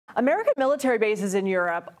American military bases in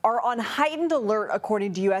Europe are on heightened alert,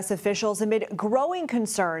 according to U.S. officials, amid growing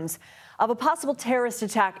concerns of a possible terrorist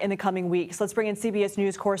attack in the coming weeks. Let's bring in CBS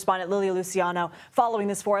News correspondent Lilia Luciano following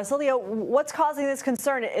this for us. Lilia, what's causing this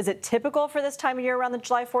concern? Is it typical for this time of year around the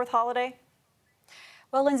July 4th holiday?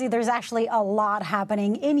 Well, Lindsay, there's actually a lot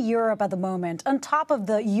happening in Europe at the moment. On top of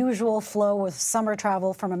the usual flow of summer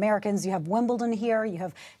travel from Americans, you have Wimbledon here, you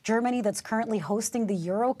have Germany that's currently hosting the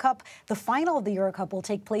Euro Cup. The final of the Euro Cup will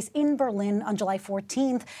take place in Berlin on July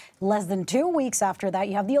 14th. Less than 2 weeks after that,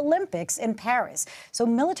 you have the Olympics in Paris. So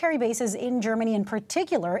military bases in Germany in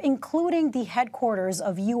particular, including the headquarters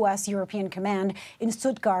of U.S. European Command in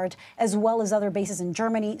Stuttgart, as well as other bases in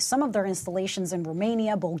Germany, some of their installations in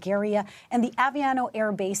Romania, Bulgaria, and the Aviano Air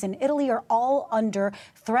Base in Italy are all under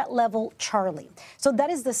threat level Charlie. So that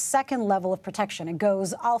is the second level of protection. It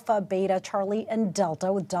goes Alpha, Beta, Charlie, and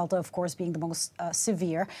Delta, with Delta, of course, being the most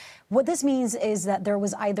severe. What this means is that there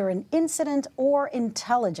was either an incident or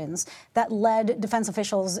intelligence that led defense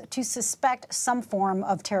officials to suspect some form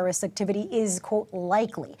of terrorist activity is, quote,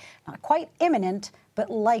 likely. Not quite imminent, but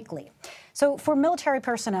likely. So for military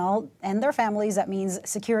personnel and their families, that means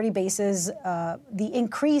security bases,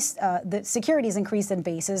 the security is increased in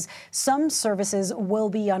bases. Some services will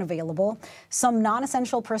be unavailable. Some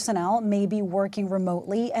non-essential personnel may be working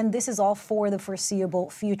remotely, and this is all for the foreseeable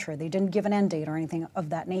future. They didn't give an end date or anything of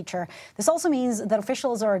that nature. This also means that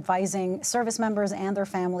officials are advising service members and their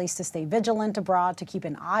families to stay vigilant abroad, to keep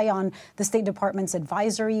an eye on the State Department's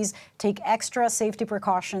advisories, take extra safety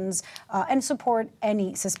precautions, and support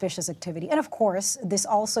any suspicious activity. And of course, this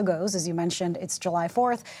also goes, as you mentioned, it's July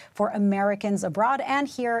 4th for Americans abroad and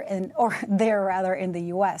here or there in the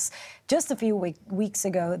U.S. Just a few weeks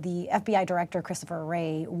ago, the FBI Director Christopher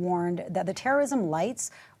Wray warned that the terrorism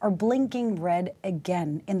lights are blinking red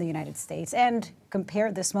again in the United States, and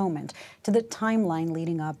compared this moment to the timeline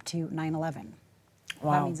leading up to 9/11.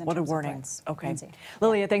 Wow, what a warning. Okay.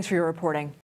 Lilia, thanks for your reporting.